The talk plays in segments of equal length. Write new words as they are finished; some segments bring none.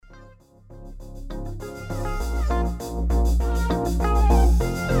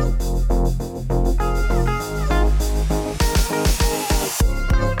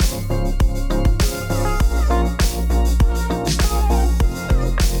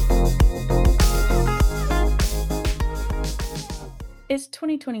It's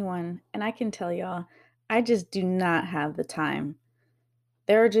 2021, and I can tell y'all, I just do not have the time.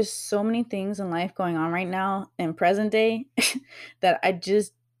 There are just so many things in life going on right now in present day that I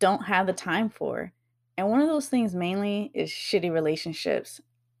just don't have the time for. And one of those things mainly is shitty relationships.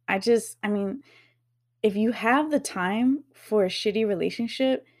 I mean, if you have the time for a shitty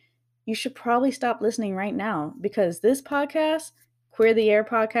relationship, you should probably stop listening right now because this podcast, Queer the Air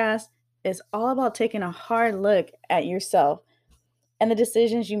podcast, is all about taking a hard look at yourself and the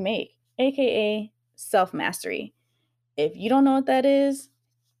decisions you make, aka self mastery. If you don't know what that is,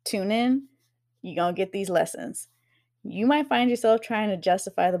 tune in. You're going to get these lessons. You might find yourself trying to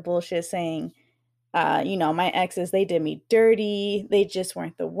justify the bullshit saying, my exes, they did me dirty. They just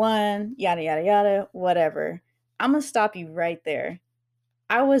weren't the one, yada, yada, yada, whatever. I'm going to stop you right there.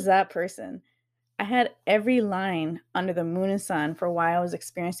 I was that person. I had every line under the moon and sun for why I was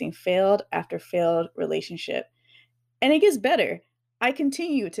experiencing failed after failed relationship. And it gets better. I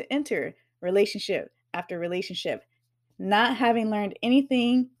continue to enter relationship after relationship, not having learned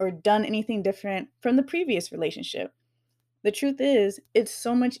anything or done anything different from the previous relationship. The truth is, it's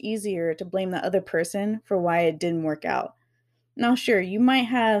so much easier to blame the other person for why it didn't work out. Now, sure, you might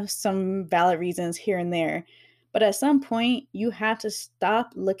have some valid reasons here and there, but at some point, you have to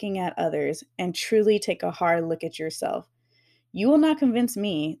stop looking at others and truly take a hard look at yourself. You will not convince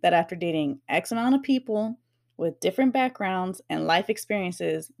me that after dating X amount of people with different backgrounds and life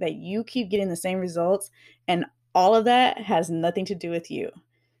experiences that you keep getting the same results and all of that has nothing to do with you.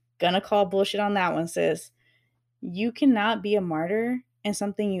 Gonna call bullshit on that one, sis. You cannot be a martyr in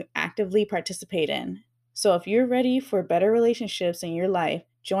something you actively participate in. So if you're ready for better relationships in your life,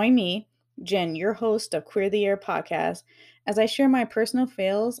 join me, Jen, your host of Queer the Air podcast, as I share my personal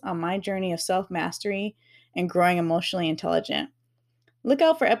fails on my journey of self-mastery and growing emotionally intelligent. Look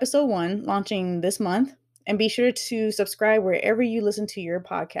out for episode 1 launching this month, and be sure to subscribe wherever you listen to your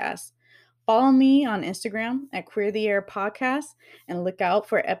podcasts. Follow me on Instagram at Queer the Air Podcast and look out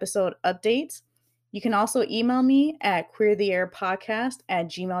for episode updates. You can also email me at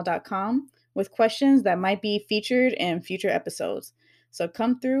queertheairpodcast@gmail.com with questions that might be featured in future episodes. So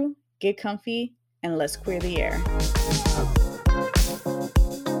come through, get comfy, and let's queer the air.